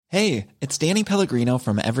Hey, it's Danny Pellegrino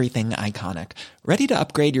from Everything Iconic. Ready to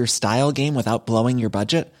upgrade your style game without blowing your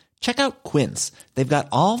budget? Check out Quince. They've got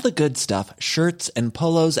all the good stuff, shirts and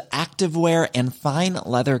polos, activewear, and fine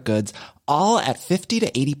leather goods, all at 50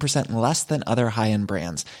 to 80% less than other high-end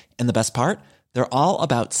brands. And the best part? They're all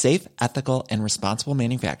about safe, ethical, and responsible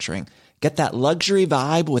manufacturing. Get that luxury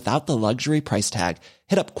vibe without the luxury price tag.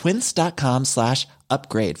 Hit up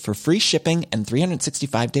quince.com/upgrade for free shipping and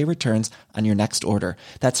 365-day returns on your next order.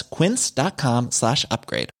 That's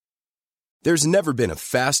quince.com/upgrade. There's never been a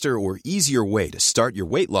faster or easier way to start your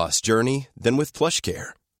weight loss journey than with PlushCare.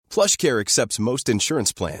 PlushCare accepts most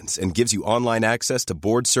insurance plans and gives you online access to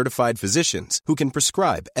board-certified physicians who can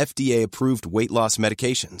prescribe FDA-approved weight loss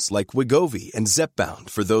medications like Wegovy and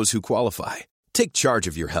Zepbound for those who qualify. Take charge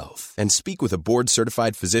of your health and speak with a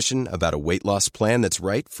board-certified physician about a weight loss plan that's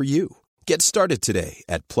right for you. Get started today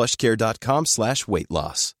at plushcare.com/weight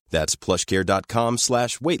loss. That's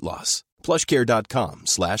plushcare.com/weight loss.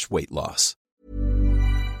 plushcare.com/weight loss.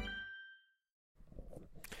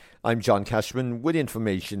 I'm John Cashman with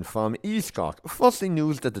information from East Cork. Firstly,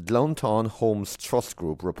 news that the Downtown Homes Trust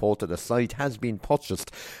Group reported a site has been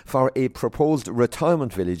purchased for a proposed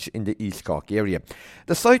retirement village in the East Cork area.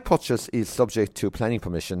 The site purchase is subject to planning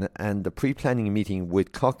permission, and the pre-planning meeting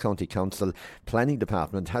with Cork County Council Planning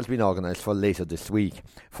Department has been organised for later this week.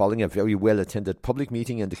 Following a very well-attended public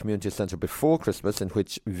meeting in the community centre before Christmas, in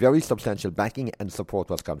which very substantial backing and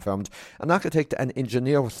support was confirmed, an architect and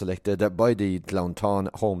engineer was selected by the Downtown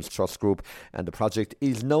Homes Trust Group, and the project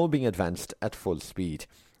is now being advanced at full speed.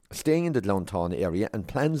 Staying in the Downtown area, and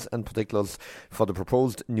plans and particulars for the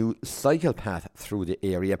proposed new cycle path through the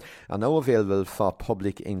area are now available for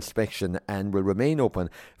public inspection and will remain open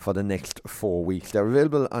for the next 4 weeks. They're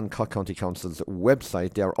available on Cork County Council's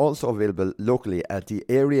website. They are also available locally at the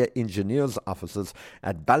area engineers' offices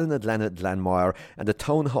at Ballinadanna, Glanmire, and the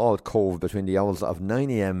Town Hall Cove between the hours of 9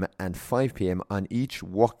 a.m. and 5 p.m. on each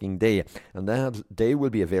working day, and that they will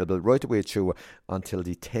be available right away through until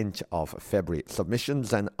the 10th of February.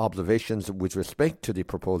 Submissions and observations with respect to the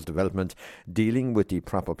proposed development, dealing with the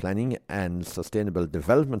proper planning and sustainable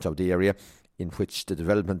development of the area in which the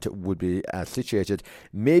development would be situated,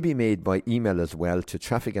 may be made by email as well to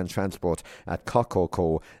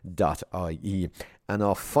trafficandtransport@corkcoco.ie. And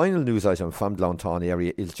our final news item from Downtown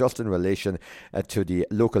area is just in relation to the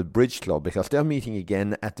local bridge club, because they're meeting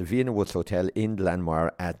again at the Vienna Woods Hotel in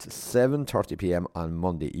Glanmire at 7:30 p.m. on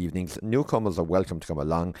Monday evenings. Newcomers are welcome to come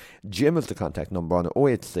along. Jim is the contact number on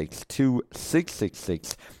 086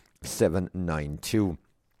 666 792.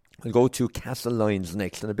 We'll go to Castlelyons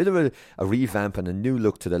next, and a bit of a revamp and a new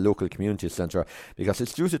look to the local community centre, because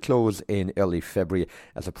it's due to close in early February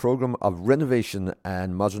as a programme of renovation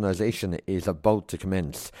and modernisation is about to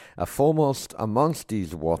commence. Foremost amongst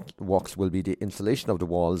these works will be the installation of the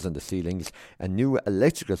walls and the ceilings, a new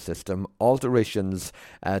electrical system, alterations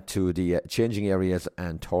to the changing areas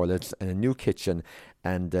and toilets, and a new kitchen,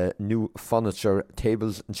 and new furniture,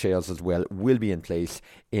 tables and chairs as well will be in place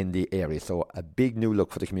in the area. So a big new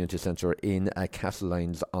look for the community centre in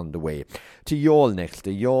Castlelyons on the way. To Youghal next.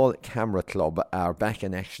 The Youghal Camera Club are back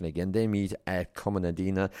in action again. They meet at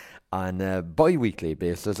Cumanadina on a bi-weekly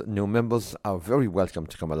basis. New members are very welcome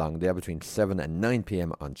to come along there between 7 and 9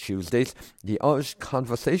 p.m. on Tuesdays. The Irish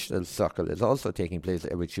Conversational Circle is also taking place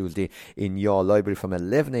every Tuesday in Youghal Library from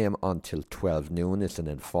 11 a.m. until 12 noon. It's an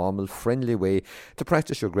informal, friendly way to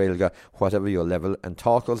practice your Gaeilge, whatever your level, and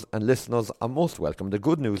talkers and listeners are most welcome. The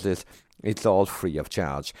good news is it's all free of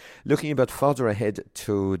charge. Looking a bit further ahead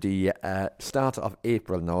to the start of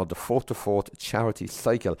April now, the 4 to 4 charity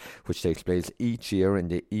cycle, which takes place each year in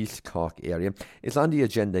the East Cork area, is on the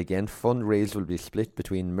agenda again. Fundraise will be split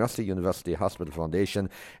between Mercy University Hospital Foundation,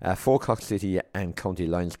 4 Cork City and County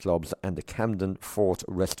Lions Clubs, and the Camden Fort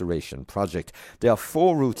Restoration Project. There are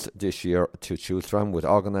 4 routes this year to choose from, with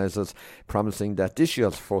organisers promising that this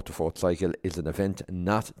year's 4 to 4 cycle is an event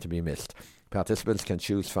not to be missed. Participants can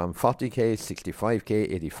choose from 40k,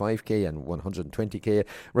 65k, 85k and 120k.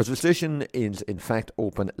 Registration is in fact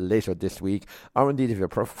open later this week, or indeed if you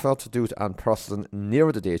prefer to do it in person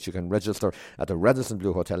nearer the date, you can register at the Radisson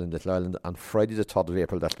Blu Hotel in Little Island on Friday the 3rd of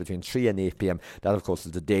April. That's between 3 and 8 p.m. That of course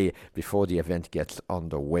is the day before the event gets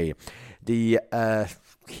underway. The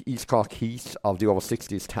East Cork Heat of the Over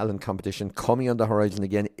 60s Talent Competition coming on the horizon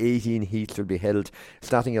again. 18 heats will be held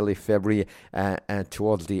starting early February and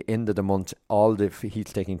towards the end of the month all the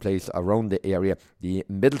heats taking place around the area. The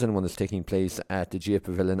Middleton one is taking place at the GA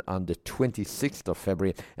Pavilion on the 26th of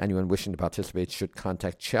February. Anyone wishing to participate should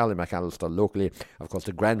contact Charlie McAllister locally. Of course,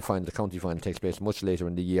 the grand final, the county final, takes place much later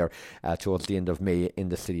in the year, towards the end of May in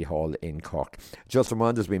the City Hall in Cork. Just a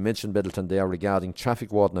reminder, as we mentioned Middleton there, regarding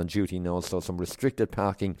traffic warden on duty now, so some restricted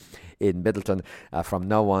parking in Middleton. From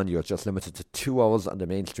now on, you're just limited to 2 hours on the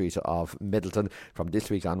main street of Middleton from this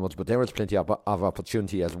week onwards, but there is plenty of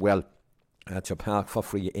opportunity as well to park for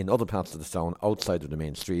free in other parts of the town outside of the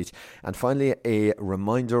main street. And finally, a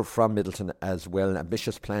reminder from Middleton as well.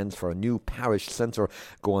 Ambitious plans for a new parish centre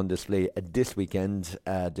go on display this weekend.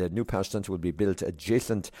 The new parish centre will be built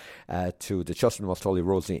adjacent to the Church of Most Holy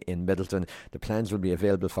Rosary in Middleton. The plans will be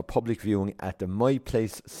available for public viewing at the My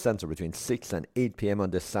Place Centre between 6 and 8 p.m. on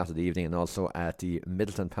this Saturday evening, and also at the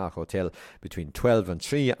Middleton Park Hotel between 12 and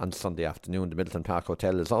 3 on Sunday afternoon. The Middleton Park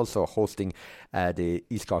Hotel is also hosting the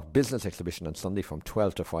East Cork Business Exhibition on Sunday from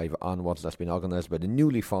 12 to 5 onwards. That's been organised by the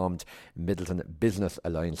newly formed Middleton Business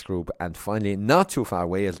Alliance Group. And finally, not too far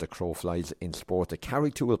away as the crow flies in sport, the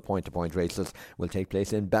Carrigtwohill point-to-point races will take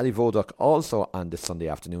place in Ballyvodock also on this Sunday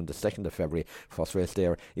afternoon, the 2nd of February. First race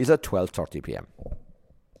there is at 12:30 p.m.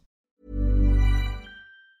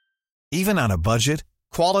 Even on a budget,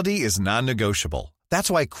 quality is non-negotiable. That's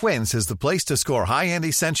why Quince is the place to score high-end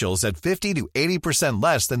essentials at 50 to 80%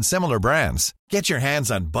 less than similar brands. Get your hands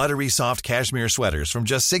on buttery soft cashmere sweaters from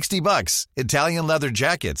just $60, Italian leather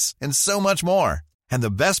jackets, and so much more. And the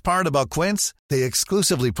best part about Quince, they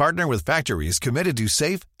exclusively partner with factories committed to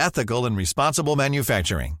safe, ethical, and responsible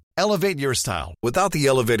manufacturing. Elevate your style without the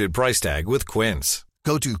elevated price tag with Quince.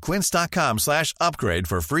 Go to quince.com/upgrade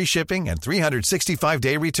for free shipping and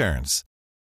 365-day returns.